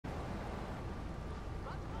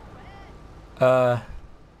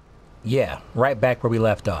Yeah, right back where we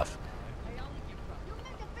left off.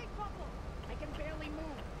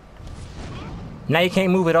 Now you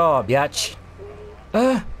can't move at all, biatch.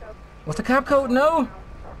 What's the cop code? No.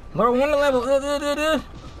 Lower one level.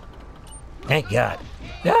 Thank God.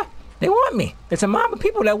 Yeah, they want me. There's a mob of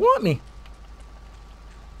people that want me.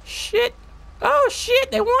 Shit. Oh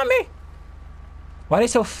shit, they want me. Why are they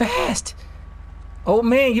so fast? Oh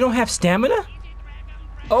man, you don't have stamina?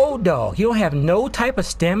 Oh dog, you don't have no type of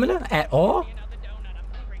stamina at all?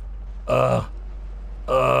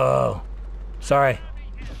 Sorry.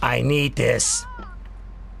 I need this.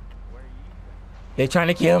 They're trying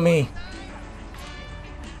to kill me.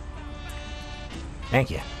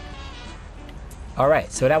 Thank you.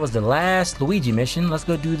 Alright, so that was the last Luigi mission. Let's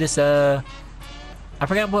go do this, I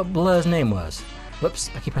forgot what Blood's name was. Whoops,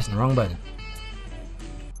 I keep pressing the wrong button.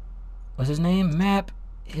 What's his name? Map.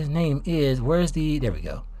 His name is, where's the, there we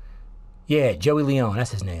go. Yeah, Joey Leone,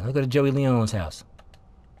 that's his name. Let's go to Joey Leone's house.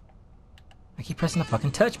 I keep pressing the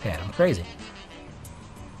fucking touchpad, I'm crazy.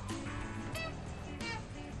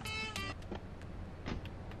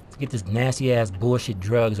 Let's get this nasty ass bullshit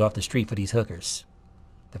drugs off the street for these hookers.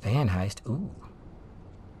 The van heist, ooh.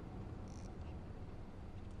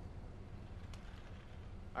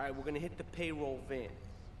 Alright, we're gonna hit the payroll van.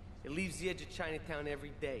 It leaves the edge of Chinatown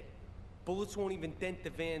every day. Bullets won't even dent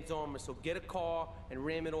the van's armor, so get a car and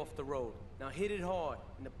ram it off the road. Now hit it hard,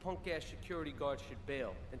 and the punk-ass security guard should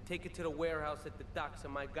bail. And take it to the warehouse at the docks,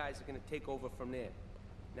 and my guys are gonna take over from there.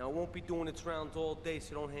 Now it won't be doing its rounds all day,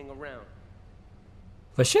 so don't hang around.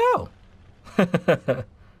 For sure.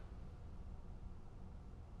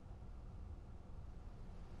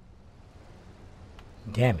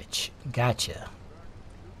 Damage. Gotcha.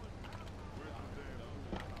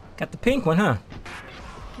 Got the pink one, huh?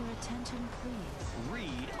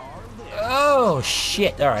 Oh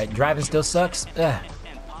shit! All right, driving still sucks. Ugh.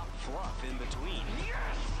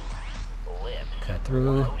 Cut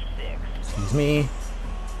through. Excuse me.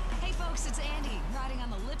 Hey folks, it's Andy, riding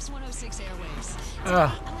on the Lips 106 airwaves.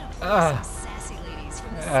 Sassy ladies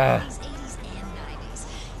from the 70s, 80s, and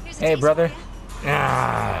 90s. Hey brother.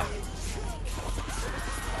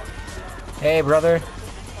 Hey brother.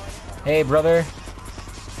 Hey brother.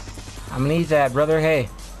 I'm gonna need that, brother. Hey.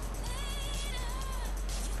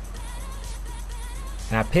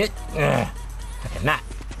 Can I pit? I cannot.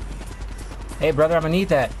 Hey, brother, I'm gonna need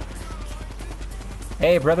that.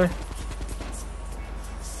 Hey, brother.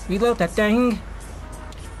 Reload that thing.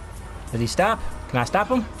 Did he stop? Can I stop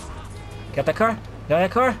him? Got that car? Got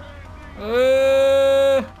that car?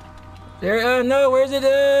 No, where's it?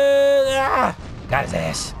 Got his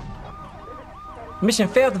ass. Mission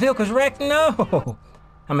failed, the vehicle's wrecked? No!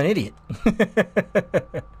 I'm an idiot.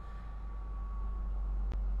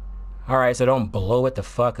 Alright, so don't blow it the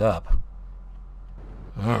fuck up.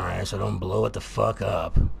 Alright, so don't blow it the fuck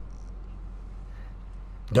up.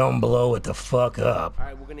 Don't blow it the fuck up.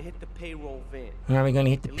 Alright, we're gonna hit the payroll van. Alright, we're gonna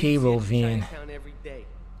hit the payroll van. Every day.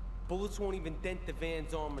 Bullets won't even dent the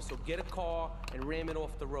van's armor, so get a car and ram it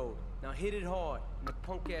off the road. Now hit it hard, and the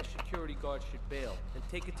punk-ass security guard should bail. And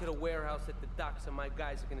take it to the warehouse at the docks, and my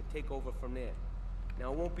guys are gonna take over from there.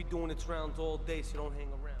 Now it won't be doing its rounds all day, so don't hang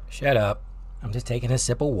around. Shut up. I'm just taking a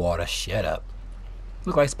sip of water. Shut up.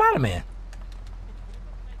 Look like Spider-Man.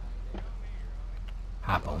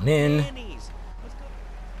 Hop on in.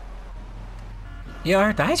 Yeah, I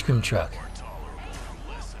heard the ice cream truck.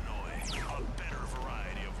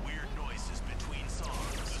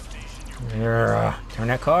 Turn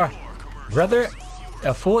that car. Brother,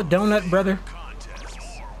 a full donut, brother.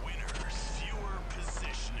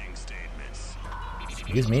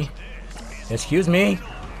 Excuse me. Excuse me.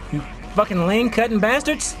 You fucking lane cutting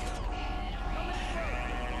bastards.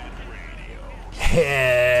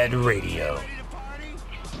 Head radio.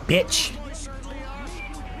 Bitch.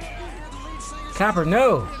 Copper,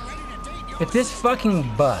 no. It's this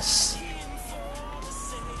fucking bus.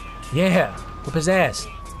 Yeah. Whip his ass.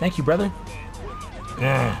 Thank you, brother.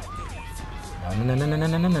 No.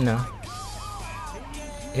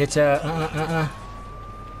 It's There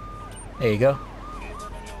you go.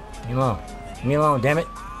 Leave me alone. Leave me alone, damn it.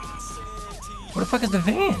 Where the fuck is the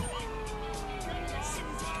van?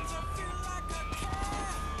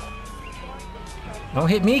 Don't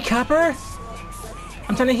hit me, copper.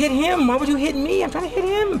 I'm trying to hit him. Why would you hit me? I'm trying to hit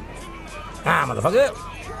him. Ah, motherfucker.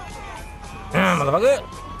 Ah, motherfucker.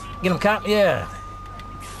 Get him, cop. Yeah.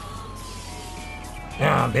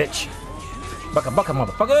 Ah, bitch. Bucka, bucka,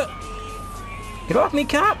 motherfucker. Get off me,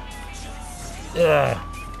 cop. Let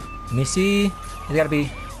me see. It's gotta be.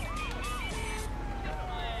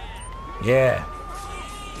 Yeah.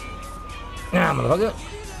 Ah, motherfucker.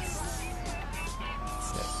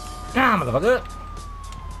 Ah, motherfucker.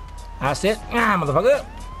 I said, ah, motherfucker.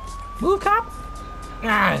 Move, cop.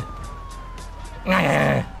 Ah.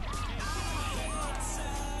 Ah.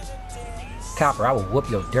 Copper, I will whoop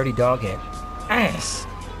your dirty dog head. Ass.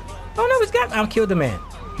 Oh no, he's got. I've killed the man.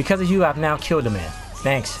 Because of you, I've now killed the man.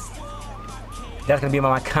 Thanks. That's gonna be on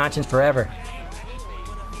my conscience forever.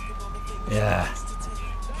 Yeah.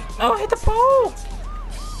 Oh, hit the pole.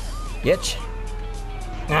 Bitch.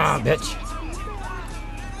 Ah, bitch.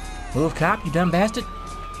 Move, cop, you dumb bastard.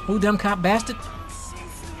 Move, dumb cop bastard.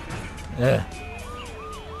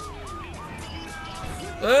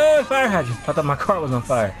 Fire hydrant. I thought my car was on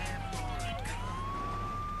fire.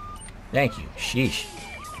 Thank you. Sheesh.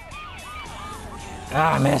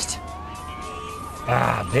 Ah, I missed.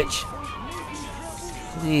 Ah, bitch.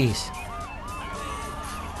 Please.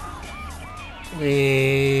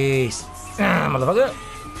 Please. Ah, motherfucker.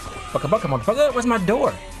 Bucka, motherfucker. Where's my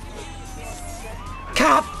door?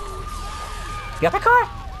 Cop! You got the car?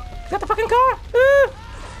 You got the fucking car?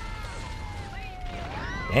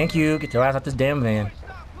 Thank you. Get your ass out this damn van.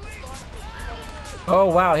 Oh,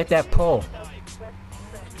 wow. Hit that pole.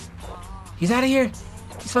 He's out of here.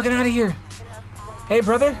 He's fucking out of here. Hey,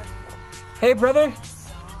 brother. Hey, brother.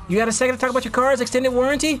 You got a second to talk about your car's extended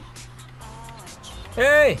warranty?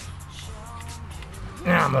 Hey.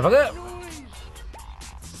 Nah, motherfucker.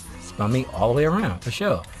 Spun me all the way around, for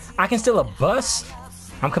sure. I can steal a bus?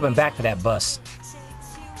 I'm coming back for that bus.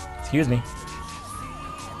 Excuse me.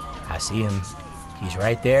 I see him. He's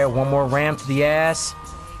right there. One more ram to the ass.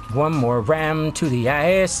 One more ram to the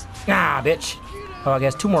ass. Ah, bitch. Oh, I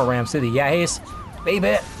guess two more rams to the ass.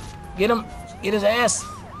 Baby. Get him. Get his ass.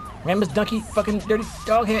 Ram his donkey fucking dirty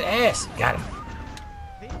dog head ass. Got him.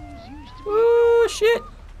 Ooh, shit.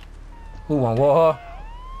 Who want war?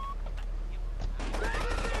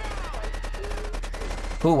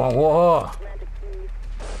 Who want war?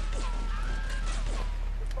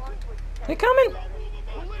 They coming.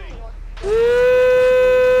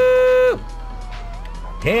 Woo!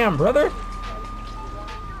 Damn, brother.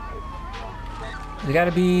 You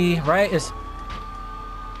gotta be right. It's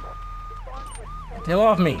tail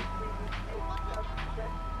off me.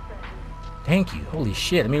 Thank you. Holy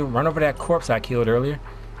shit. Let me run over that corpse I killed earlier.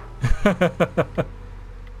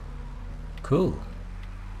 Cool.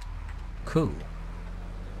 Cool.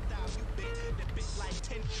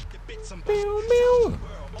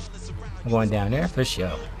 I'm going down there for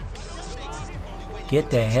sure.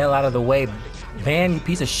 Get the hell out of the way, van, you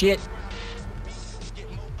piece of shit.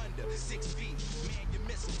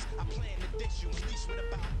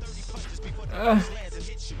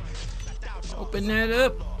 Open that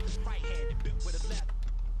up.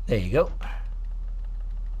 There you go.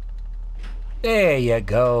 There you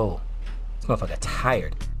go. This motherfucker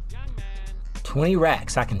tired. 20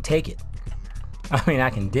 racks, I can take it. I mean, I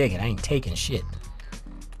can dig it. I ain't taking shit.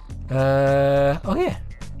 Oh yeah.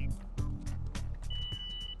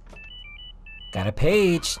 Got a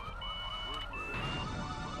page.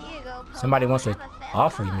 Somebody wants to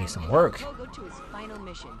offer me some work.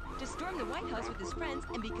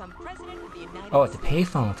 Oh, at the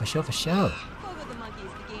payphone, for sure, for sure.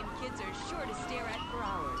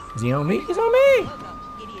 Is he on me? He's on me!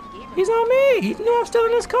 He's on me! He knew I'm still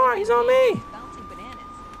in this car. He's on me!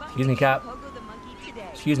 Excuse me, cop.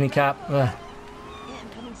 Excuse me, cop.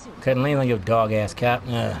 Couldn't lean on your dog ass, cop.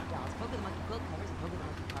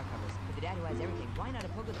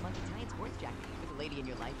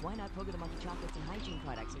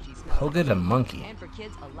 Pogo the monkey.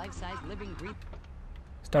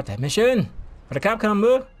 Start that mission. Where the cop come,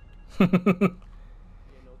 boo?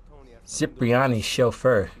 Cipriani's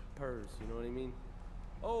chauffeur.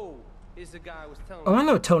 Oh, I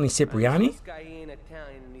know Tony Cipriani. This guy ain't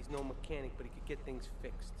Italian and he's no mechanic, but he could get things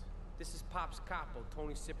fixed. This is Pop's capo,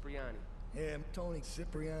 Tony Cipriani. Yeah, I'm Tony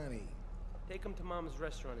Cipriani. Take him to Mama's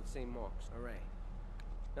restaurant at St. Mark's, all right?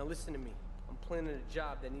 Now listen to me. I'm planning a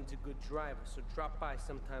job that needs a good driver, so drop by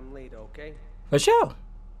sometime later, okay? For sure.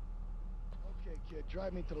 Okay, kid,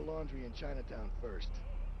 drive me to the laundry in Chinatown first.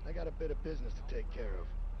 I got a bit of business to take care of.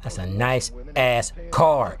 That's a nice ass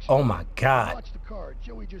car. Oh my god. Watch the car.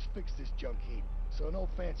 Joey just fixed this junk heap, so no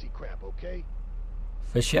fancy crap, okay?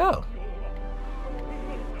 For sure.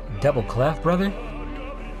 Double clef, brother.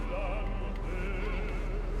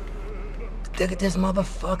 Look at this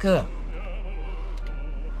motherfucker.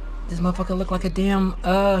 This motherfucker look like a damn,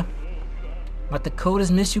 like the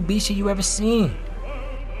coldest Mitsubishi you ever seen.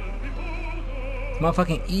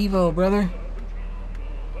 Motherfucking Evo, brother.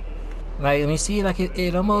 Like, let me see, like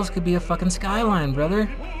it almost could be a fucking Skyline, brother.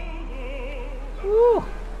 Woo.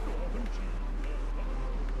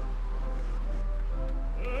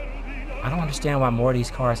 I don't understand why more of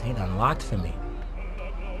these cars ain't unlocked for me.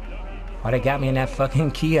 Why they got me in that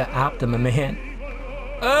fucking Kia Optima, man?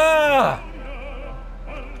 Ah!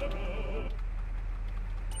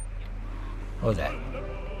 What was that?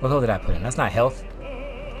 What hole did I put in? That's not health.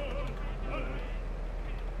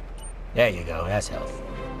 There you go. That's health.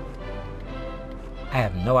 I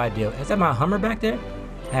have no idea. Is that my Hummer back there?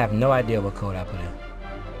 I have no idea what code I put in.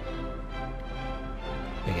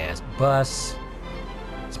 Big ass bus.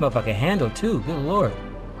 This motherfucker handle too. Good lord.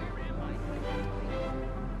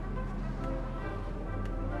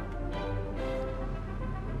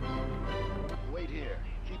 Wait here.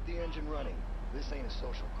 Keep the engine running. This ain't a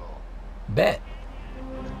social call. Bet.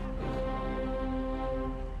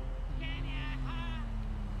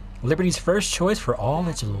 Liberty's first choice for all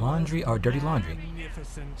its laundry or dirty laundry.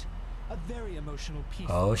 Magnificent. A very emotional piece.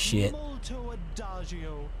 Oh shit. Molto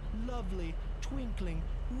adagio. Lovely, twinkling,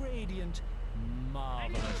 radiant,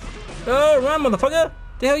 marvelous. Oh, run, motherfucker!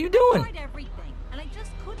 The hell you doing? Tried everything, and I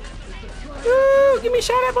just couldn't. Ooh, give me a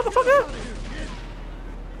shot at motherfucker!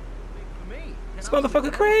 This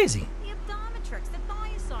motherfucker crazy. The optometrix, the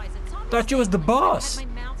thiacides, Thought you was the boss. Had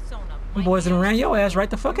my mouth sewn up. Them boys done ran your ass right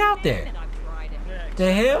the fuck out there. I've tried it.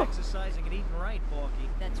 The hell? Exercising and eating right, Porky.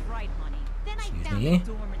 That's right, honey. Then I Excuse found me. the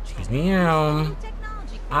dormitory. Excuse me. New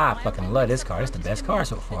technology, I Carl. fucking love this car. It's the best car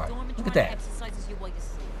so far. Look at that. Exercises you while you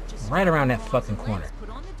sleep. Just Right around that fucking corner. put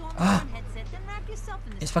on the dormitory Ah. headset, then wrap yourself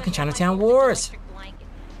in this It's fucking special Chinatown light with Wars. electric blanket.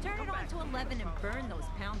 Turn it on to 11 and burn those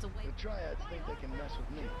pounds away. The Triads think they can mess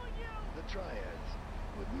with me. The Triads.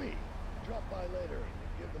 With me. Drop by later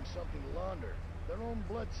and give them something to launder. Their own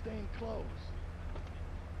blood-stained clothes.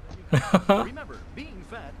 Remember, being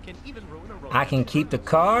fat can even ruin a road. I can keep the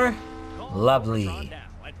car. Lovely.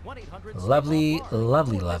 Lovely,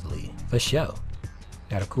 lovely, lovely. For sure.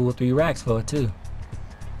 Got a cool 3 racks for it too.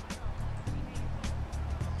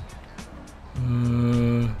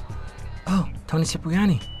 Oh, Tony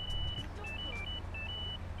Cipriani.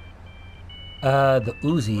 The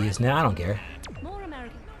Uzi is now. I don't care. More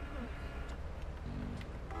American.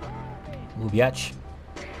 Move, biatch.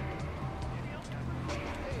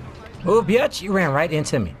 Move, biatch. You ran right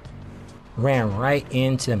into me. Ran right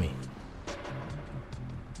into me.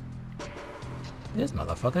 This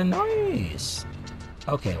motherfucker nice.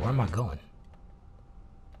 Okay, where am I going?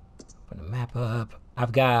 Put the map up.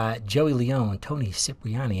 I've got Joey Leone, Tony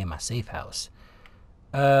Cipriani in my safe house.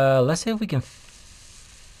 Let's see if we can.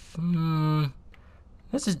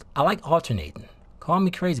 This is. I like alternating. Call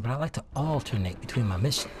me crazy, but I like to alternate between my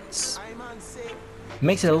missions.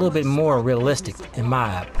 Makes it a little bit more realistic in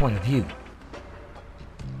my point of view.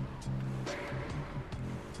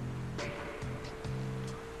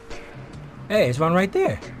 Hey, it's one right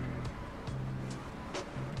there.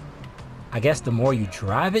 I guess the more you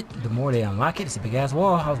drive it, the more they unlock it. It's a big ass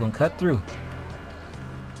wall. I was gonna cut through.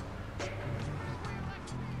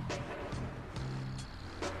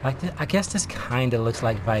 Like this, I guess this kind of looks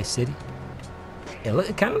like Vice City.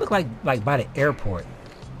 It kind of looks like by the airport.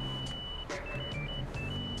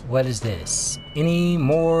 What is this? Any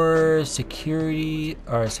more security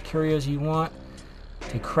or securities you want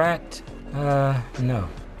to cracked? No.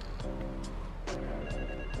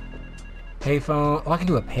 Payphone. Oh, I can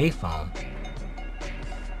do a payphone.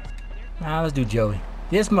 Nah, let's do Joey.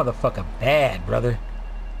 This motherfucker bad, brother.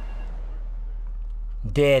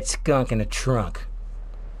 Dead skunk in the trunk.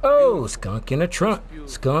 Oh, skunk in the trunk.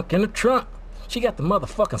 Skunk in the trunk. She got the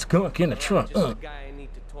motherfucking skunk in the trunk. Just the guy I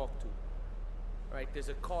need to talk to. All right, there's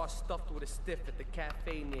a car stuffed with a stiff at the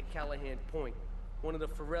cafe near Callahan Point. One of the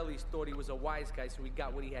Forellis thought he was a wise guy, so he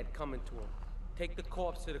got what he had coming to him. Take the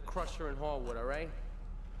corpse to the crusher in Harwood, all right?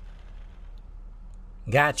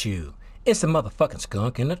 Got you. It's a motherfucking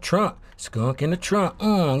skunk in the trunk. Skunk in the trunk.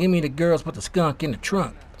 Give me the girls with the skunk in the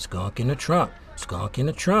trunk. Skunk in the trunk. Skunk in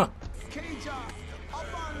the trunk.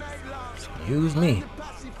 Excuse me.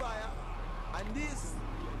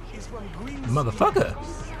 Motherfucker.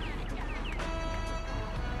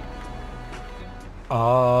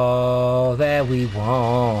 All that we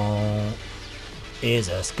want is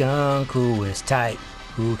a skunk who is tight,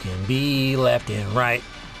 who can be left and right.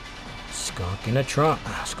 Skunk in the trunk.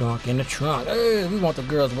 Skunk in the trunk. Hey, we want the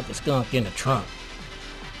girls with the skunk in the trunk.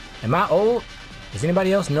 Am I old? Does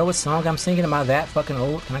anybody else know what song I'm singing? Am I that fucking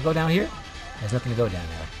old? Can I go down here? There's nothing to go down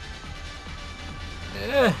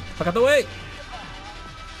there. Fuck out the way.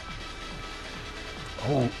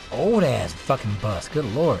 Oh, old ass fucking bus. Good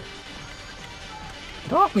lord.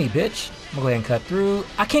 Get off me, bitch. I'm gonna go ahead and cut through.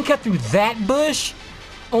 I can't cut through that bush.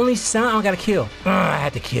 Only son. I gotta kill. I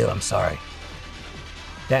had to kill. I'm sorry.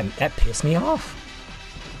 That pissed me off.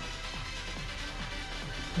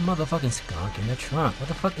 motherfucking skunk in the trunk. What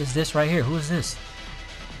the fuck is this right here? Who is this?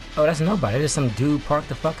 Oh, that's nobody. There's some dude parked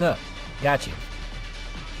the fuck up. Got you.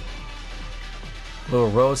 Little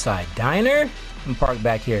roadside diner. I'm parked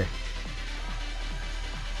back here.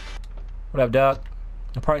 What up, dog?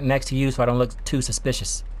 I'm parked next to you so I don't look too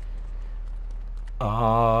suspicious.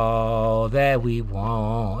 All that we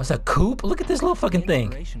want. It's a coupe? Look at this little fucking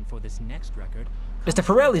thing. For this next record, It's the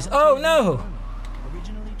Pirellis. Oh, no.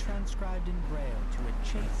 originally transcribed in Braille to a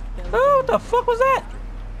chaste Oh, what the fuck was that?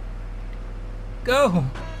 Go.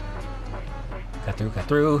 Got through, got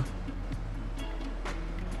through.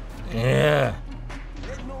 Yeah.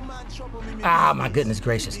 Ah, my goodness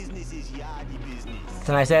gracious. It's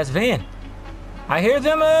a nice ass van. I hear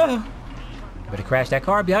them, better crash that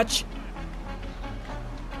car, biatch.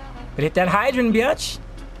 Better hit that hydrant, biatch.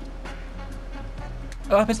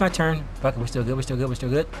 Oh, it's my turn. Fuck it, we're still good, we're still good, we're still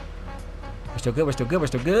good. We're still good, we're still good, we're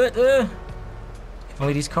still good. If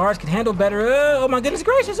only these cars could handle better. Oh my goodness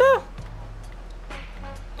gracious,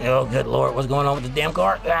 Oh, good lord, what's going on with the damn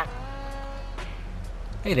car? Ah.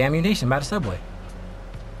 Hey, the ammunition by the subway.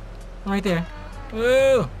 Right there.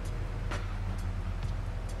 Woo!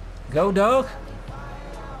 Go, dog.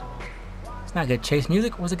 It's not good chase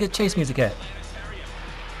music. Where's the good chase music at?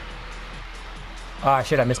 Oh,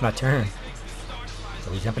 shit, I missed my turn.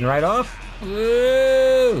 So we jumping right off?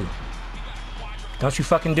 Woo! Don't you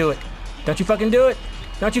fucking do it. Don't you fucking do it.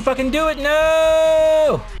 Don't you fucking do it.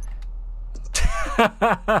 No!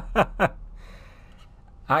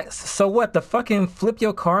 So what? The fucking flip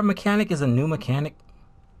your car mechanic is a new mechanic?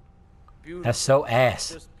 Beautiful. That's so ass.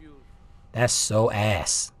 Just beautiful. That's so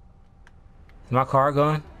ass. Is my car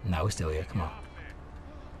going? No, we're still here. Come on.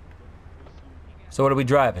 So what are we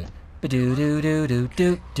driving?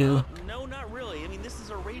 Ba-do-do-do-do-do-do. No, not really. I mean, this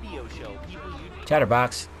is a radio show. People,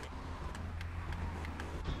 Chatterbox.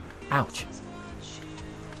 Ouch.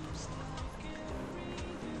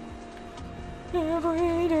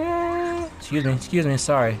 Excuse me,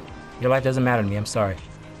 sorry. Your life doesn't matter to me, I'm sorry.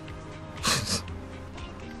 Excuse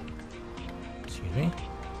me?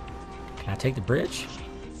 Can I take the bridge?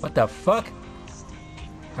 What the fuck?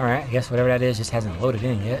 Alright, I guess whatever that is just hasn't loaded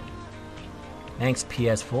in yet. Thanks,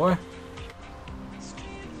 PS4.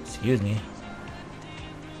 Excuse me.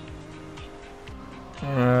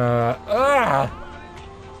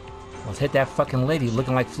 Let's hit that fucking lady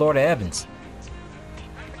looking like Florida Evans.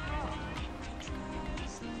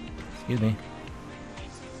 Excuse me.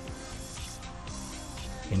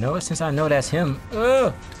 You know what? Since I know that's him.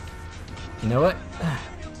 You know what?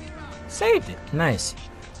 Saved it. Nice.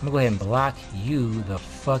 I'm gonna go ahead and block you the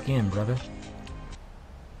fuck in, brother.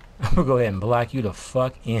 I'm gonna go ahead and block you the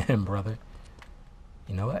fuck in, brother.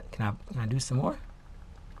 You know what? Can I do some more?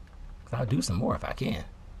 'Cause I'll do some more if I can.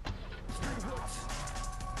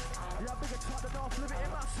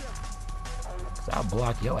 'Cause I'll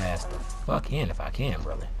block your ass the fuck in if I can,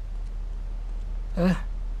 brother. There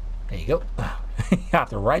you go. You have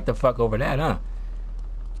to right the fuck over that, huh?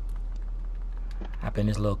 Hop in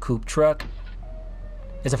this little coupe truck.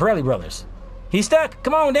 It's a Pirelli Brothers. He's stuck.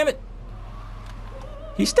 Come on, damn it.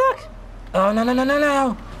 He's stuck. Oh, no, no, no, no,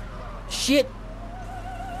 no. Shit.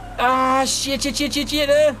 Ah, shit.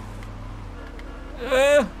 Excuse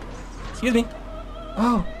me.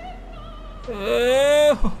 Oh.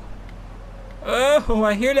 Oh,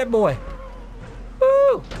 I hear that boy.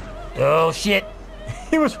 Woo. Oh, shit.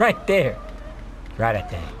 He was right there. Try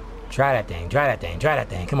that thing. Try that thing. Try that thing. Try that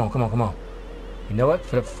thing. Come on, come on, come on. You know what?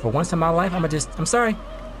 For once in my life, I'm sorry.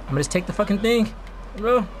 I'm gonna just take the fucking thing.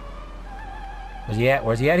 Bro. Where's he at?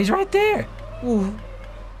 Where's he at? He's right there. Ooh.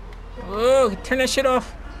 Oh, turn that shit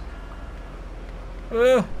off.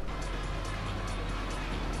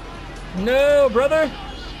 No, brother.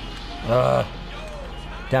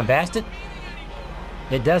 Dumb bastard.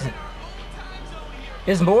 It doesn't.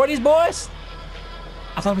 Is more of these boys?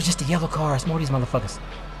 I thought it was just a yellow car. It's more of these motherfuckers.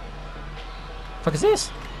 The fuck is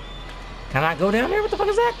this? Can I go down there? What the fuck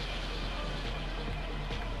is that?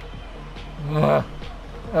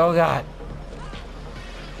 Oh god.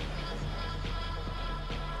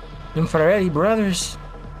 Them Ferretti brothers.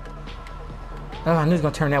 Oh, I knew it was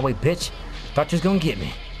gonna turn that way, bitch. Thought you was gonna get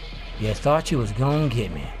me. Yeah, thought you was gonna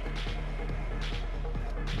get me.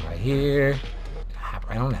 Right here. Hop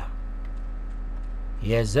right on out.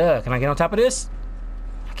 Yes, can I get on top of this?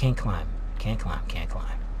 I can't climb. Can't climb. Can't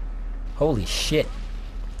climb. Holy shit.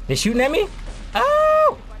 They shooting at me?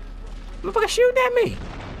 Oh! Motherfucker shooting at me.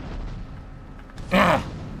 Ah.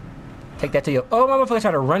 Take that to you. Oh, motherfucker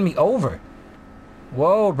tried to run me over.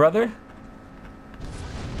 Whoa, brother.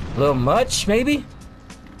 A little much, maybe?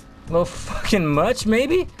 A little fucking much,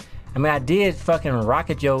 maybe? I mean, I did fucking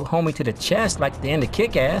rocket your homie to the chest like the end of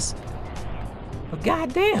Kick-Ass. But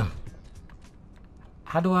goddamn.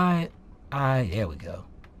 How do I... there we go.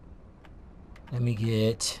 Let me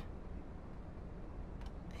get...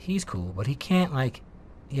 He's cool, but he can't, like...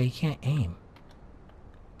 Yeah, he can't aim.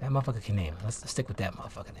 That motherfucker can aim. Let's stick with that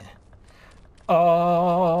motherfucker then.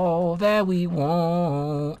 All that we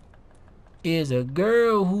want is a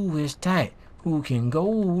girl who is tight, who can go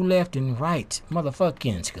left and right.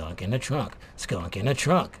 Motherfucking skunk in the trunk. Skunk in the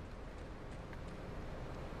trunk.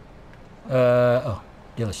 Oh,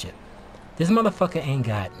 dealership. This motherfucker ain't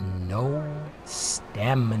got no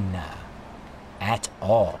stamina at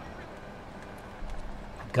all.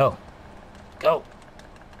 Go. Go.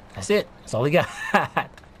 That's it. That's all he got.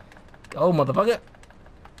 Go, motherfucker.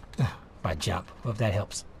 If I jump, well, if that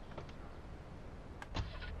helps.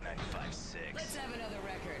 95.6. Let's have another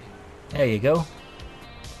record. There you go.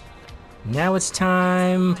 Now it's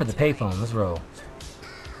time for the payphone. Let's roll.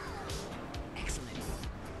 Excellent.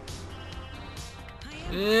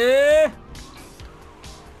 Yeah.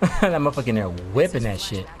 That motherfucker in there whipping that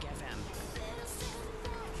shit.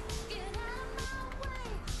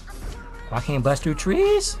 I can't bust through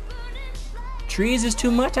trees? Trees is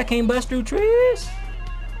too much? I can't bust through trees?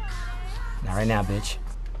 Not right now, bitch.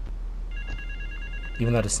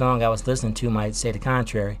 Even though the song I was listening to might say the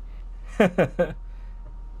contrary. This is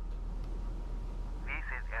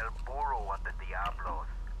El Burro at the Diablos.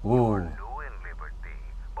 You Ooh. are new in Liberty,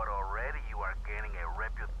 but already you are gaining a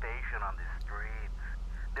reputation on the streets.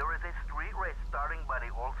 There is a street race starting by the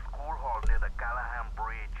old school hall near the Callahan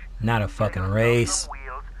Bridge. Not a fucking race.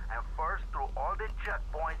 Wheels, and first through all the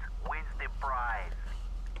checkpoints wins the prize.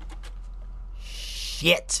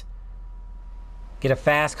 Shit. Get a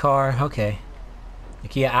fast car. Okay. The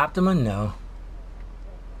Kia Optima? No.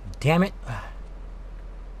 Damn it.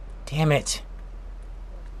 Damn it.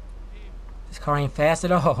 This car ain't fast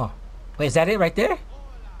at all. Wait, is that it right there?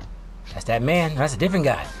 That's that man. That's a different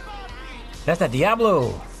guy. That's that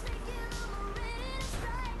Diablo.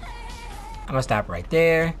 I'm gonna stop right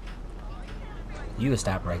there. You will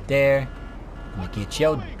stop right there. I'm gonna get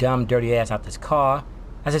your dumb, dirty ass out this car.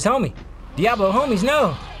 That's his homie. Diablo homies,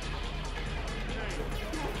 no.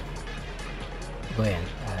 Go ahead.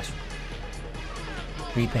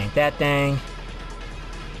 Repaint that thing.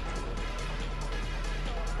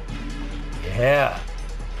 Yeah.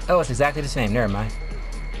 Oh, it's exactly the same. Never mind.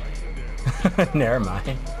 Never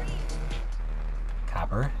mind.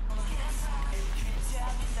 Copper.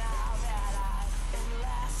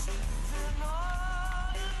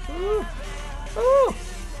 Ooh. Ooh.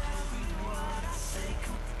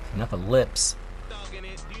 Enough of lips.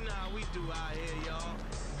 Hi,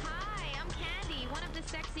 I'm Candy, one of the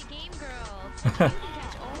sexy game girls. You can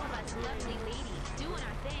catch all of us lovely ladies doing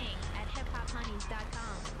our thing at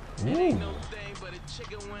hiphophoneys.com. Ooh.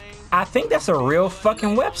 I think that's a real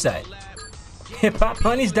fucking website.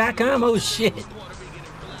 hiphophoneys.com. Oh shit.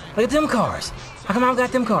 Look at them cars. How come I don't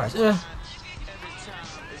got them cars?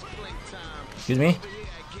 Excuse me?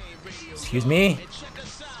 Excuse me?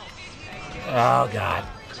 Oh god.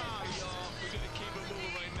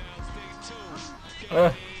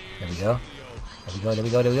 There we go. There we go, there we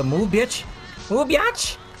go, there we go. Move, bitch. Move,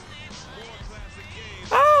 bitch.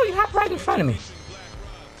 Oh, you hopped right in front of me.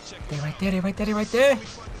 They're right there, they're right there, they're right there.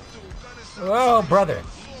 Oh, brother.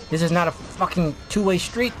 This is not a fucking two-way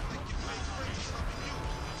street.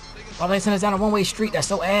 All they send us down a one-way street. That's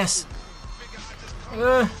so ass.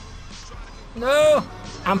 No.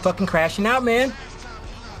 I'm fucking crashing out, man.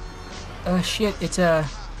 Shit, it's There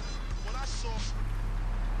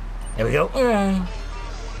we go.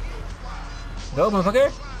 Go,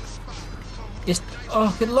 motherfucker. Just,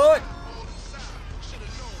 oh, good lord.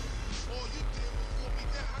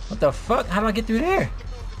 What the fuck? How do I get through there?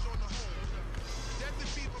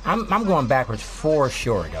 I'm going backwards for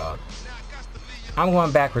sure, dog. I'm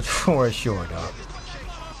going backwards for sure, dog.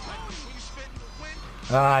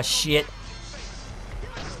 Ah, shit.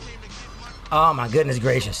 Oh, my goodness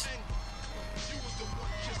gracious.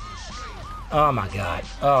 Oh, my God.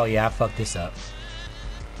 Oh, yeah, I fucked this up.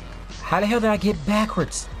 How the hell did I get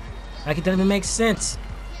backwards? Like, it doesn't even make sense.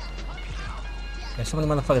 There's so many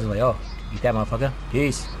motherfuckers like, oh, eat that motherfucker.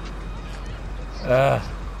 Peace.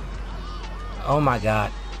 Oh, my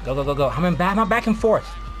God. Go, go, go, go. I'm back and forth.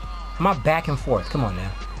 I'm back and forth. Come on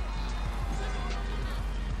now.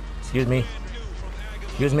 Excuse me.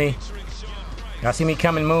 Excuse me. Y'all see me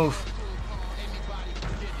come and move?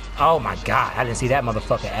 Oh my god, I didn't see that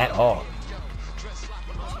motherfucker at all.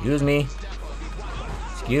 Excuse me.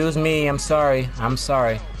 Excuse me, I'm sorry. I'm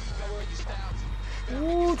sorry.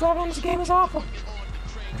 Ooh, driving on this game is awful.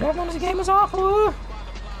 Driving on this game is awful.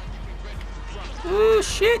 Oh,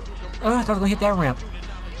 shit. Oh, I thought I was gonna hit that ramp.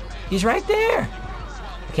 He's right there.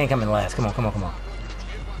 I can't come in last. Come on, come on, come on.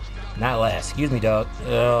 Not last. Excuse me, dog.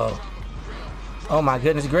 Oh. Oh, my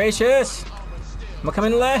goodness gracious. I'm gonna come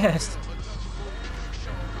in last.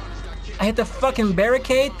 I hit the fucking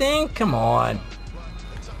barricade thing? Come on.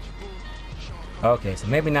 Okay, so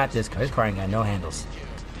maybe not this car. This car ain't got no handles.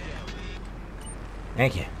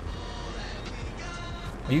 Thank you.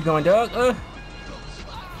 Where you going, dog?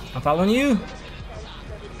 I'm following you.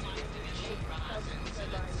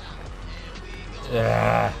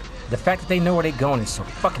 The fact that they know where they're going is so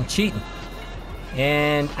fucking cheating.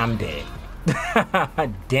 And I'm dead.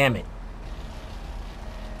 Damn it.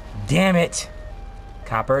 Damn it.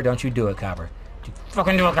 Copper, don't you do it, Copper. Don't you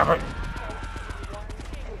fucking do it, Copper.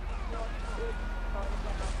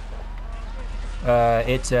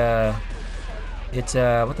 It's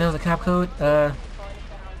what the hell's the cop code?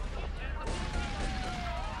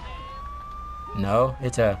 No,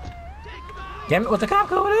 it's damn it, what's the cop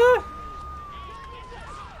code?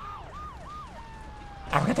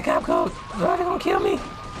 I forgot the cop code. Oh, they're gonna kill me.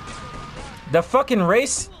 The fucking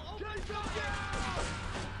race.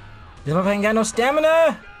 This motherfucker ain't got no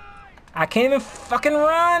stamina. I can't even fucking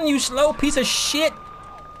run, you slow piece of shit.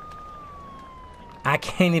 I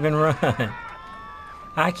can't even run.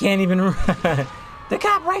 I can't even run. The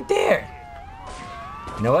cop right there.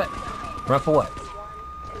 You know what? Run for what?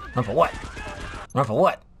 Run for what? Run for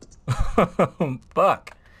what?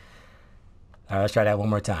 Fuck. All right, let's try that one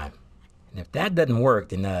more time. And if that doesn't work,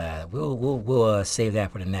 then we'll save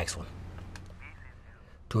that for the next one.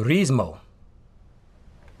 Turismo.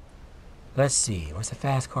 Let's see. Where's the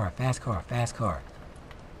fast car? Fast car. Fast car.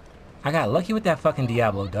 I got lucky with that fucking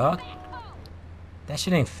Diablo, dog. That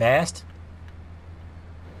shit ain't fast.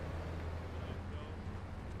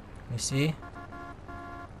 Let me see.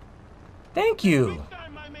 Thank you.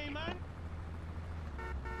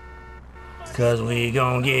 Cause we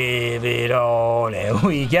gon' give it all that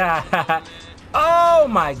we got. Oh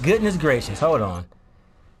my goodness gracious. Hold on.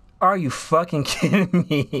 Are you fucking kidding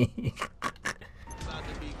me?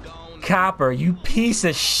 Copper, you piece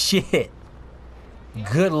of shit.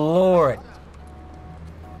 Good Lord.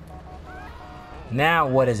 Now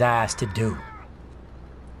what is ours to do?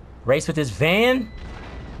 Race with this van?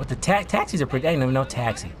 With the taxis are pretty, I ain't even no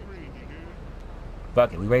taxi.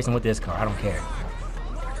 Fuck it, we racing with this car, I don't care.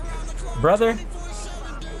 Brother?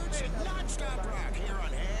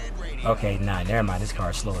 Okay, nah, never mind, this car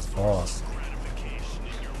is slow as balls.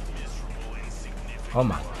 Oh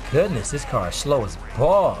my goodness, this car is slow as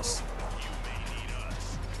balls.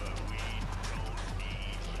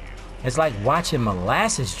 It's like watching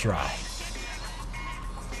molasses dry.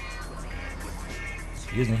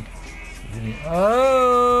 Excuse me. Excuse me.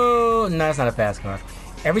 Oh, no, it's not a fast car.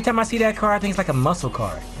 Every time I see that car, I think it's like a muscle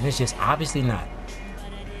car. And it's just obviously not.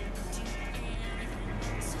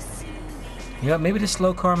 You know what? Maybe this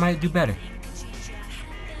slow car might do better.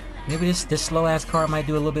 Maybe this slow-ass car might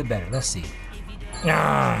do a little bit better. Let's see.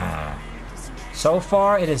 So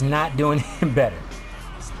far, it is not doing any better.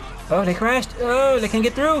 Oh, they crashed. Oh, they can't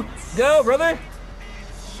get through. Go, brother.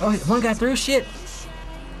 Oh, one got through. Shit.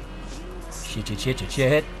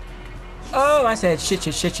 Shit. Oh, I said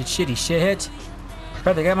shitty shit.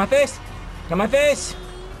 Brother, got my face. Got my face.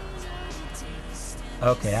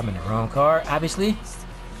 Okay, I'm in the wrong car, obviously.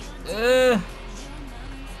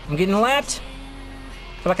 I'm getting lapped.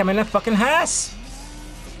 I feel like I'm in a fucking house.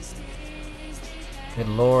 Good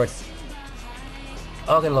Lord.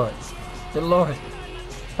 Oh, good Lord. Good Lord.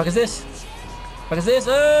 Fuck is this? Fuck is this?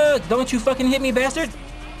 Don't you fucking hit me, bastard.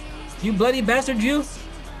 You bloody bastard, you.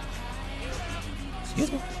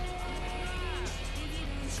 Excuse me.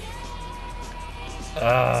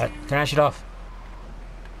 Turn that shit off.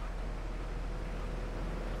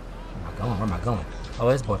 Where am I going? Where am I going?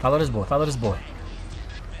 Follow this boy. Follow this boy. Follow this boy.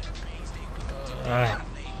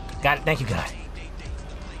 Got it. Thank you, God.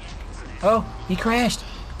 Oh, he crashed.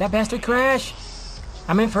 That bastard crashed.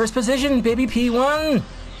 I'm in first position, baby P1.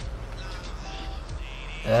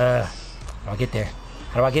 How do I get there?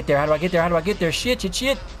 How do I get there? How do I get there? How do I get there?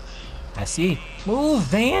 Shit. I see. Move,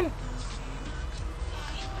 van.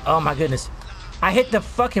 Oh my goodness. I hit the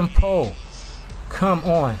fucking pole. Come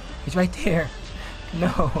on. He's right there.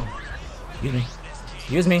 No. Excuse me.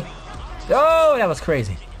 Excuse me. Oh, that was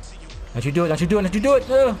crazy. Don't you do it. Don't you do it. Don't you do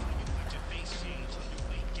it.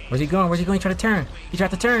 Where's he going? Where's he going? He tried to turn. He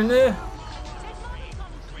tried to turn.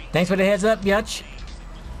 Thanks for the heads up, Yutch.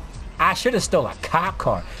 I should have stole a cop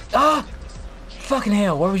car. Oh! Fucking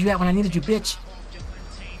hell. Where was you at when I needed you, bitch?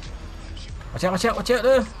 Watch out, watch out, watch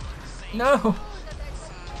out. No.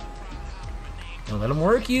 Don't let him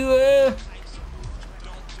work you.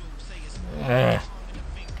 There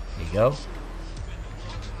you go.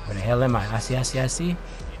 Where the hell am I? I see.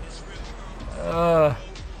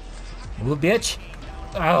 Move, bitch.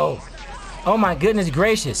 Oh. Oh my goodness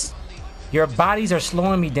gracious. Your bodies are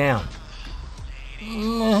slowing me down.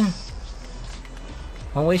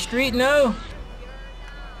 One-way street? No.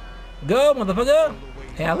 Go, motherfucker.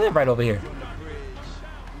 Hey, I live right over here.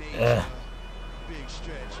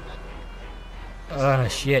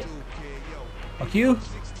 Shit. Fuck you.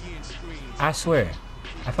 I swear.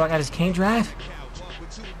 I feel like I just can't drive.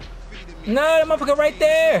 No, that motherfucker right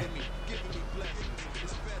there.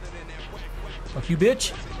 Fuck you,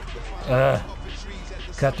 bitch.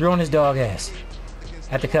 Cut through on his dog ass.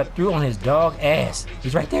 Have to cut through on his dog ass.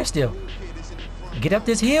 He's right there still. Get up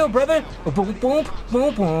this hill, brother. Boom, boom,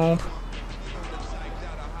 boom, boom.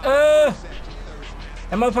 That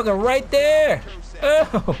motherfucker right there.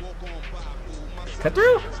 Oh. Cut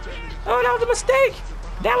through. Oh, that was a mistake.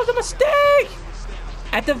 That was a mistake.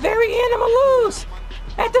 At the very end, I'ma lose.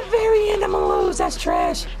 At the very end, I'ma lose. That's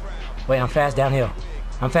trash. Wait, I'm fast downhill.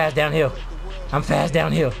 I'm fast downhill. I'm fast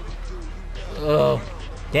downhill. Oh,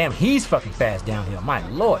 damn, he's fucking fast downhill. My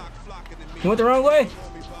lord. He went the wrong way.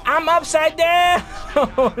 I'm upside down.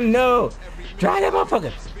 Oh, no. Drive that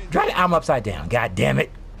motherfucker. Drive it. I'm upside down. God damn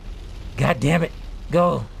it. God damn it.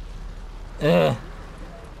 Go. Hey,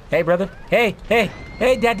 brother. Hey,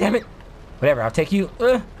 god damn it. Whatever, I'll take you.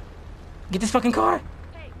 Get this fucking car.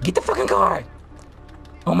 Get the fucking car.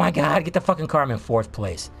 Oh my God, get the fucking car. I'm in 4th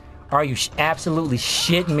place. Are you absolutely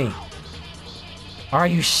shitting me? Are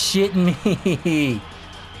you shitting me?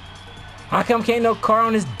 How come can't no car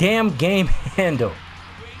on this damn game handle?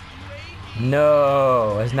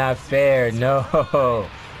 No, it's not fair. No.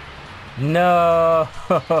 No.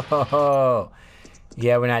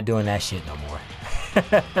 Yeah, we're not doing that shit no more.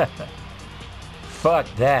 Fuck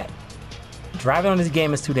that. Driving on this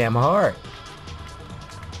game is too damn hard.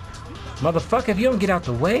 Motherfucker, if you don't get out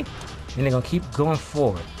the way, then they're gonna keep going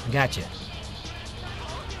forward. Gotcha.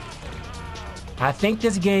 I think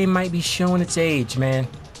this game might be showing its age, man.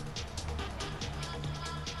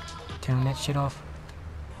 Turn that shit off.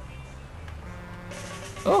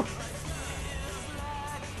 Oh!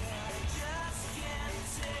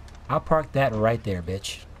 I'll park that right there,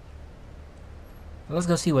 bitch. Let's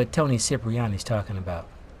go see what Tony Cipriani's talking about.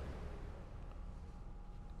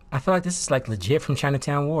 I feel like this is like legit from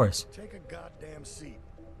Chinatown Wars. Take a goddamn seat.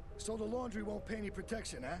 So the laundry won't pay any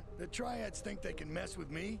protection, huh? The triads think they can mess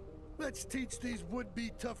with me? Let's teach these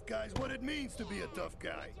would-be tough guys what it means to be a tough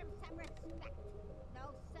guy.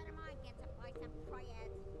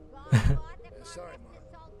 Sorry, Ma.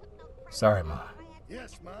 Sorry, Ma.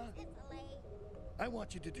 Yes, Ma. I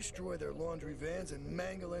want you to destroy their laundry vans and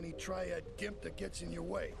mangle any triad gimp that gets in your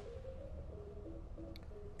way.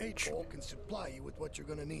 8-Ball can supply you with what you're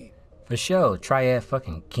gonna need. For sure, triad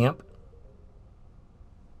fucking gimp.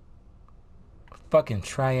 Fucking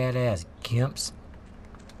triad ass gimps.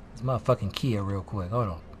 This motherfucking Kia real quick. Hold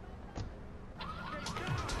on.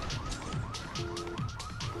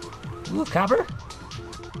 Ooh, copper.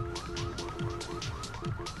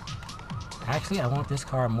 Actually, I want this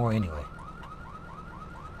car more anyway.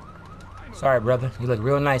 Sorry, brother. You look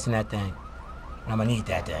real nice in that thing. I'm gonna need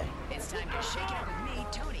that thing. It's time to shake it up with me,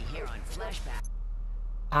 Tony, here on Flashback.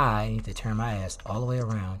 I need to turn my ass all the way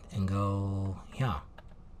around and go, yeah.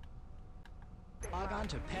 Log on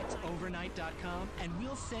to petsovernight.com and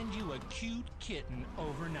we'll send you a cute kitten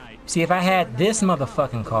overnight. See, if I had this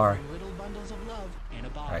motherfucking car. Little bundles of love in a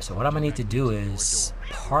box. Alright, so what I'm gonna need to do is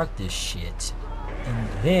park this shit and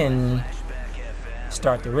then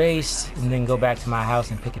start the race and then go back to my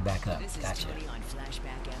house and pick it back up. Gotcha.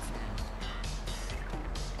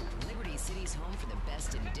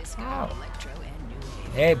 Ow.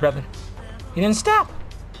 Hey, brother. You didn't stop.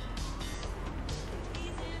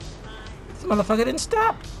 This motherfucker didn't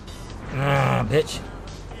stop. Ah, bitch.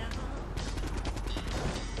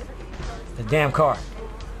 The damn car.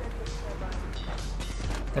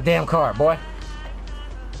 The damn car, boy.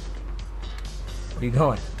 Where you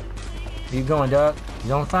going? Where you going, dog?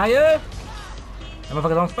 You on fire? That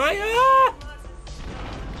motherfucker's on fire!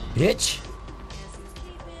 Bitch.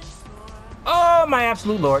 Oh, my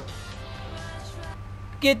absolute lord.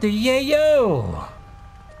 Get the yayo.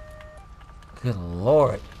 Good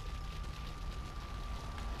lord.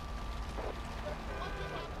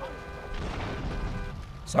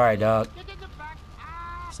 Sorry, dog.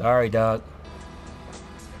 Sorry, dog.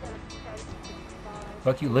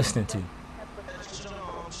 Fuck you listening to?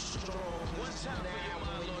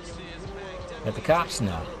 Let the cops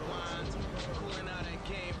know.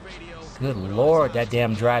 Good lord, that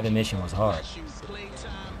damn driving mission was hard.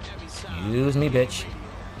 Excuse me, bitch.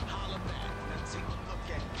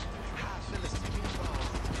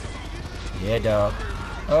 Yeah, dog.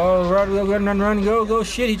 Oh, run, go,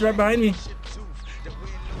 shit, he's right behind me.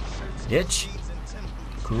 Bitch.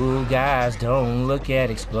 Cool guys don't look at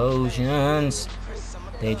explosions.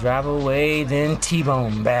 They drive away, then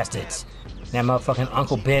T-bone bastards. That motherfucking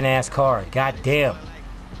Uncle Ben ass car. God damn.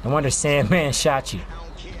 No wonder Sandman shot you.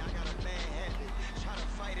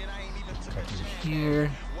 Right through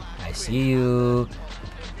here. I see you.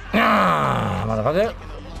 Ah, motherfucker.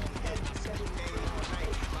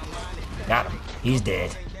 Got him. He's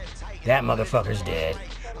dead. That motherfucker's dead.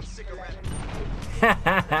 Ha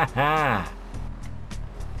ha ha ha.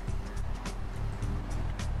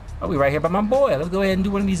 Oh, we right here by my boy. Let's go ahead and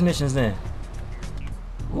do one of these missions then.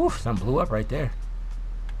 Oof, something blew up right there.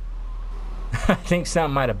 I think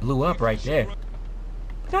something might have blew up right there.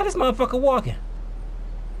 But now this motherfucker walking.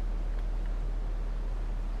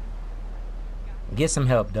 Get some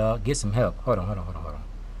help, dog. Get some help. Hold on.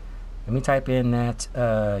 Let me type in that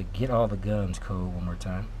get all the guns code one more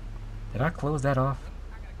time. Did I close that off?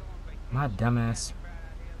 My dumbass.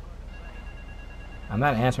 I'm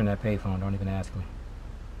not answering that payphone. Don't even ask me.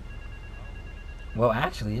 Well,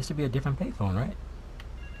 actually, it should be a different payphone, right?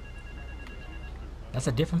 That's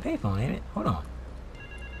a different payphone, ain't it? Hold on.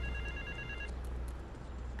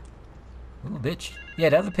 Ooh, bitch. Yeah,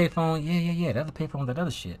 the other payphone. Yeah. The other payphone, that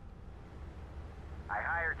other shit. I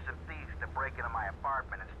hired some thieves to break into my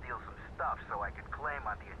apartment and steal some stuff so I could claim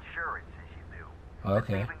on the insurance as you do.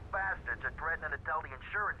 Okay. The thieving bastards are threatening to tell the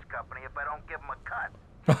insurance company if I don't give them a cut.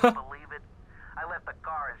 Can you believe it? I left the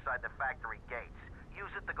car inside the factory gates.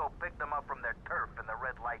 Use it to go pick them up from their turf in the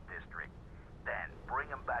red light district. Then bring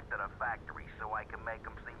them back to the factory so I can make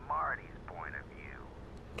them see Marty's point of view.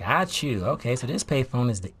 Got you. Okay, so this payphone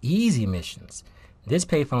is the easy missions. This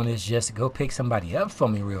payphone is just go pick somebody up for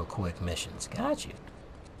me real quick missions. Got you.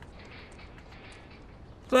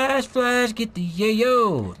 Flash, get the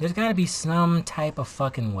yayo. There's gotta be some type of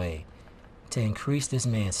fucking way to increase this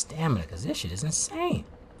man's stamina, because this shit is insane.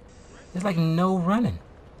 There's like no running.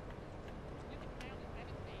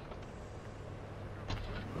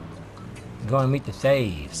 Go and meet the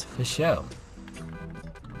thieves, for sure.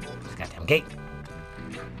 This goddamn gate.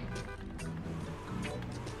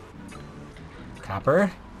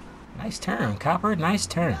 Copper. Nice turn, Copper. Nice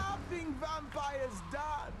turn.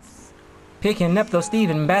 Picking up those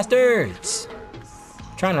thieving bastards.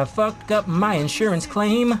 Trying to fuck up my insurance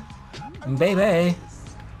claim. Baby.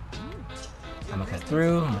 I'm gonna cut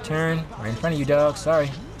through. I'm gonna turn. Right in front of you, dog. Sorry.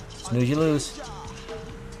 Snooze, you lose.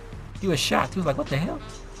 You was shot. He was like, what the hell?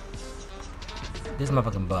 This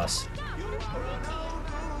motherfucking bus.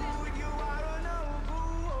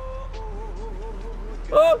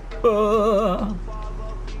 Oh.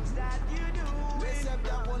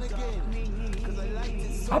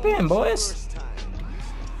 Hop in, boys.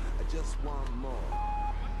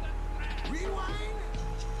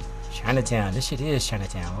 Chinatown. This shit is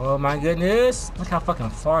Chinatown. Oh my goodness. Look how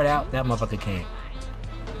fucking far out that motherfucker came.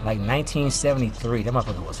 Like 1973. That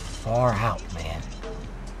motherfucker was far out, man.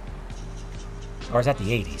 Or is that the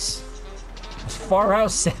 80s? It was far out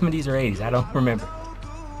 70s or 80s. I don't remember.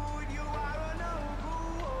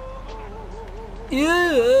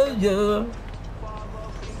 Yeah.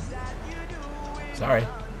 Sorry.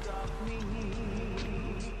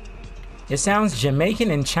 It sounds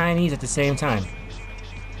Jamaican and Chinese at the same time.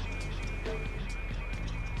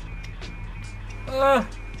 Did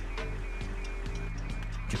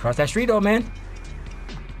you cross that street, old man?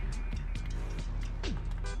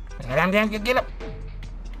 Get up.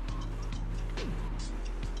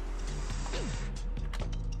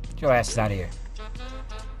 Get your asses out of here.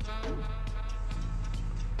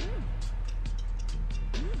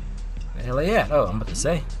 The hell are you at? Oh, I'm about to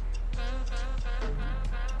say.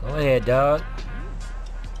 Go ahead, dog.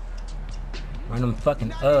 Run them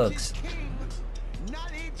fucking Uggs.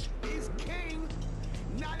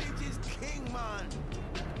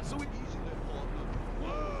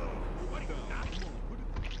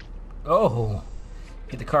 Oh,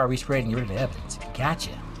 get the car resprayed and get rid of the evidence.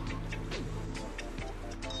 Gotcha.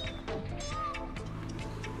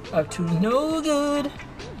 Up to no good.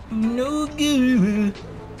 No good.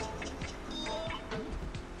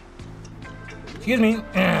 Excuse me. Thread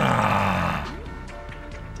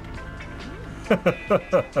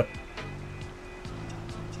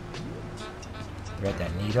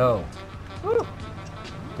that neato. Woo.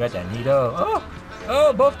 Thread that neato.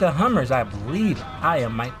 Oh, both the Hummers, I believe I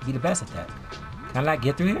might be the best at that. Can I not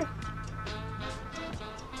get through here?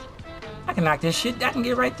 I can knock this shit. I can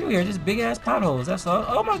get right through here. Just big ass potholes. That's all.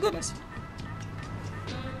 Oh my goodness.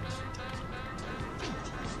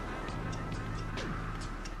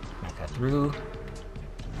 I got through.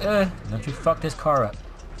 Don't you fuck this car up.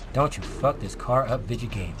 Don't you fuck this car up, video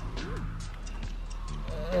game.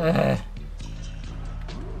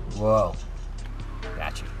 Whoa.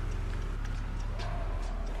 Got you.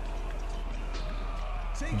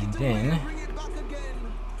 And then...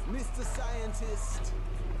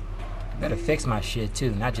 better fix my shit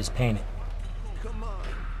too, not just paint it.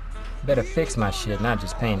 Better fix my shit, not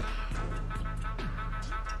just paint it.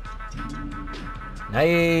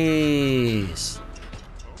 Nice.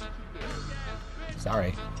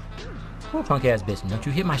 Sorry. Ooh, punk ass bitch. Don't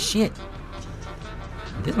you hit my shit.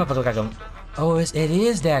 This motherfucker look like a... oh, it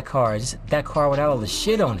is that car. It's that car without all the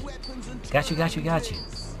shit on it. Got you, got you, got you.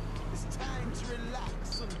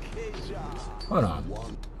 Hold on.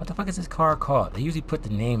 What the fuck is this car called? They usually put the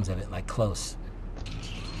names of it like close.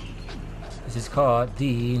 This is called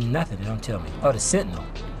the nothing. They don't tell me. Oh, the Sentinel.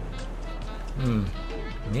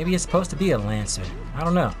 Maybe it's supposed to be a Lancer. I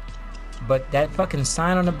don't know. But that fucking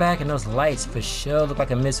sign on the back and those lights for sure look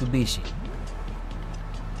like a Mitsubishi.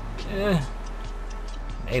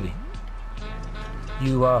 Maybe.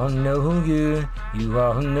 You are no good. You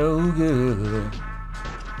are no good.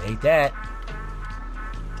 Take that.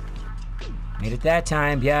 Made it that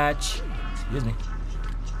time, biatch. Excuse me.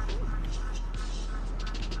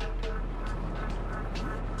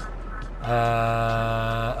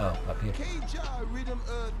 Oh, up here. Rhythm,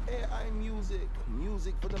 earth, AI music.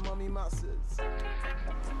 Music for the mommy masses.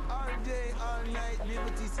 All day, all night,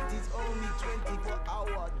 Liberty City's only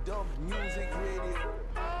 24-hour dub music radio.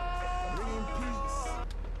 Bringing peace.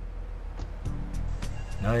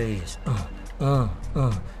 Nice.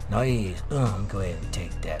 Nice. Go ahead and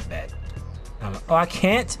take that back. Oh, I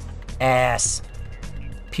can't? Ass.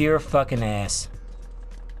 Pure fucking ass.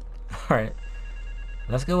 Alright.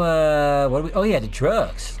 Let's go, what do we... oh, yeah, the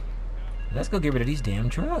drugs. Let's go get rid of these damn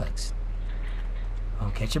drugs.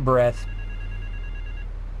 Oh, catch your breath.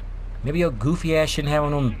 Maybe your goofy ass shouldn't have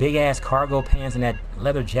on them big ass cargo pants and that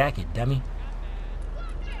leather jacket, dummy.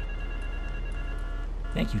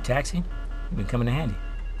 Thank you, taxi. You've been coming in handy.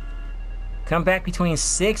 Come back between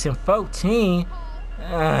 6 and 14.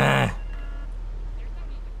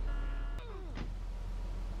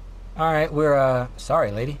 Alright, we're,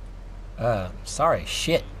 sorry, lady. Sorry,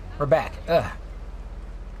 shit. We're back.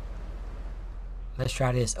 Let's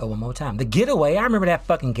try this one more time. The Getaway, I remember that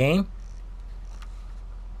fucking game.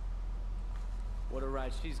 What a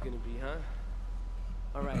ride she's gonna be, huh?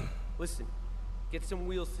 Alright, listen. Get some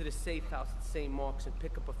wheels to the safe house at St. Mark's and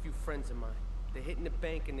pick up a few friends of mine. They're hitting the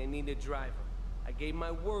bank and they need a driver. I gave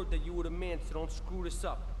my word that you were the man, so don't screw this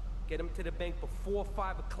up. Get them to the bank before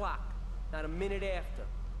 5 o'clock, not a minute after.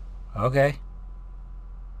 Okay.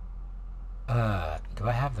 Do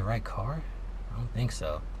I have the right car? I don't think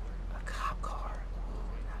so. A cop car.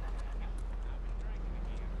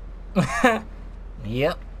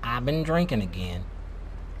 Yep, I've been drinking again.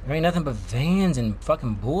 There ain't nothing but vans and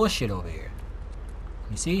fucking bullshit over here.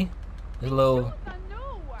 You see? This little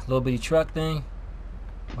bitty truck thing.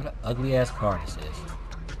 What an ugly ass car this is.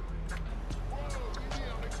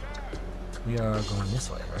 We are going this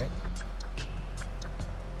way, right?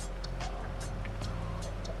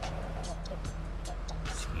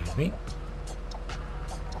 Excuse me.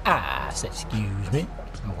 I said excuse me.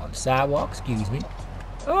 I'm on the sidewalk, excuse me.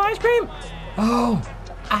 Oh, ice cream! Oh,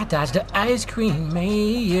 I dodged the ice cream, man,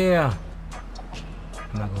 yeah.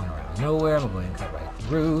 I'm not going around nowhere. I'm gonna go ahead and cut right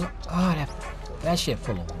through. Oh, that shit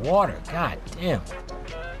full of water. God damn.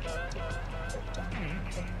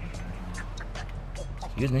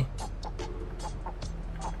 Excuse me.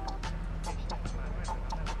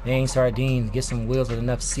 Dang sardines, get some wheels with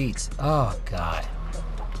enough seats. Oh, God.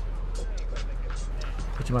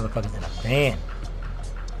 Put your motherfuckers in a van.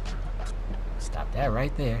 Stop that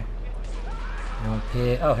right there.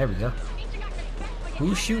 Oh, here we go.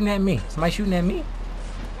 Who's shooting at me? Somebody shooting at me?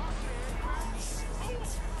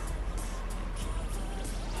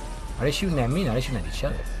 Are they shooting at me? No, they're shooting at each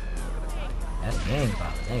other. That's gang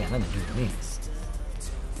violence. They ain't got nothing to do with me.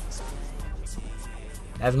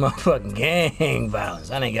 That's motherfucking gang violence.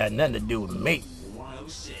 That ain't got nothing to do with me.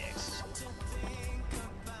 106.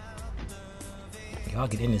 Y'all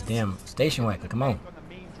get in this damn station wagon. Come on.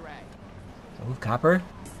 Move, copper.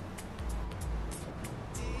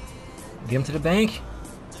 Get him to the bank.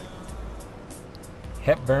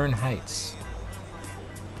 Hepburn Heights.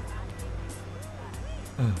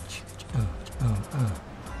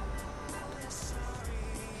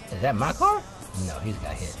 Is that my car? No, he's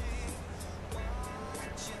got hit.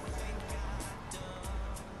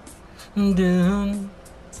 Done.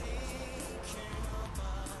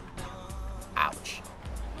 Ouch.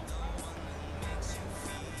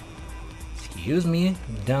 Excuse me,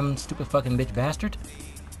 dumb, stupid fucking bitch bastard.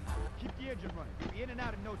 engine running. We'll be in and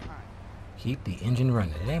out in no time. Keep the engine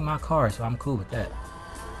running. It ain't my car, so I'm cool with that.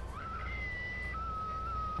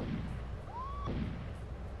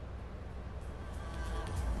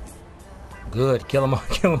 Good. Kill them all.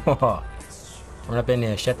 Kill them all. Run up in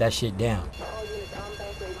there and shut that shit down.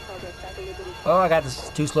 Oh, I got this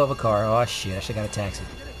too slow of a car. Oh, shit. I should have got a taxi.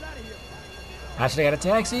 I should have got a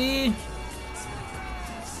taxi.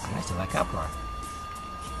 I still like cop car.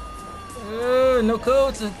 No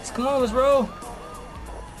codes. Come on, let's roll.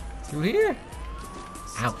 Through here?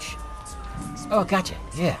 Ouch. Oh, gotcha.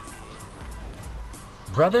 Yeah.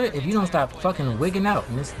 Brother, if you don't stop fucking wigging out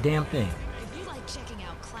in this damn thing. If you like checking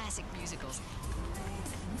out classic musicals,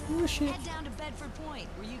 Oh, shit. head down to Bedford Point,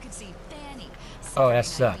 where you can see Fanny. Oh, that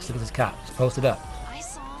sucks. Look at this cop. Just posted up. I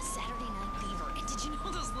saw Saturday Night Fever, and did you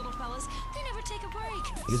know those little fellas? They never take a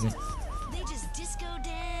break. Excuse me. They just disco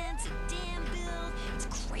dance and damn bill. It's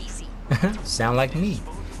crazy. Sound like me.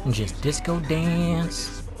 Just disco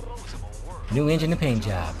dance. New engine and paint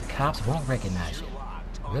job. The cops won't recognize you.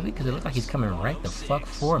 Really? Because it looks like he's coming right the fuck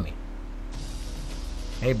for me.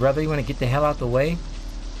 Hey, brother, you want to get the hell out the way? You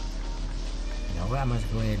know what? I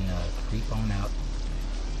must go ahead and creep on out.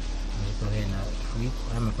 I'm gonna go ahead and creep.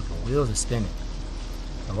 My fucking wheels are spinning.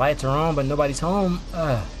 The lights are on, but nobody's home.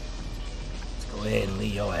 Let's go ahead and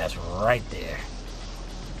leave your ass right there.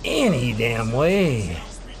 Any damn way.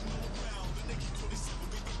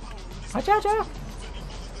 Watch out, y'all.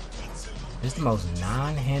 This is the most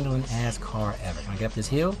non-handling ass car ever. Can I get up this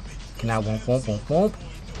hill? Can I womp womp womp womp?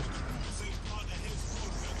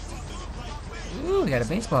 Ooh, we got a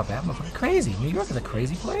baseball bat. I'm fucking crazy. New York is a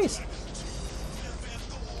crazy place.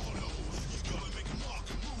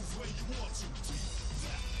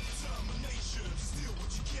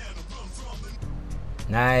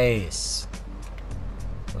 Nice.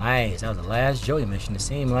 Nice. That was the last Joey mission, it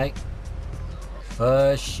seemed like.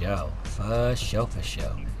 For sure. For sure, for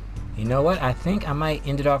sure. You know what? I think I might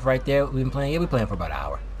end it off right there. We've been playing. Yeah, we've been playing for about an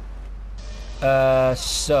hour.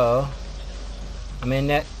 So I'm in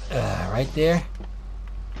that right there.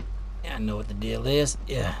 Yeah, I know what the deal is.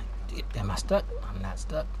 Yeah. Am I stuck? I'm not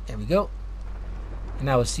stuck. There we go. And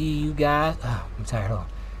I will see you guys. Oh, I'm tired. Hold on.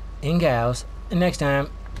 And gals. Next time.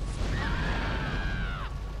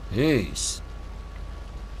 Peace.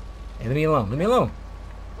 Hey, leave me alone. Leave me alone.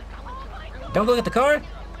 Don't go get the car.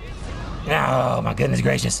 Oh my goodness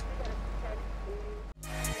gracious.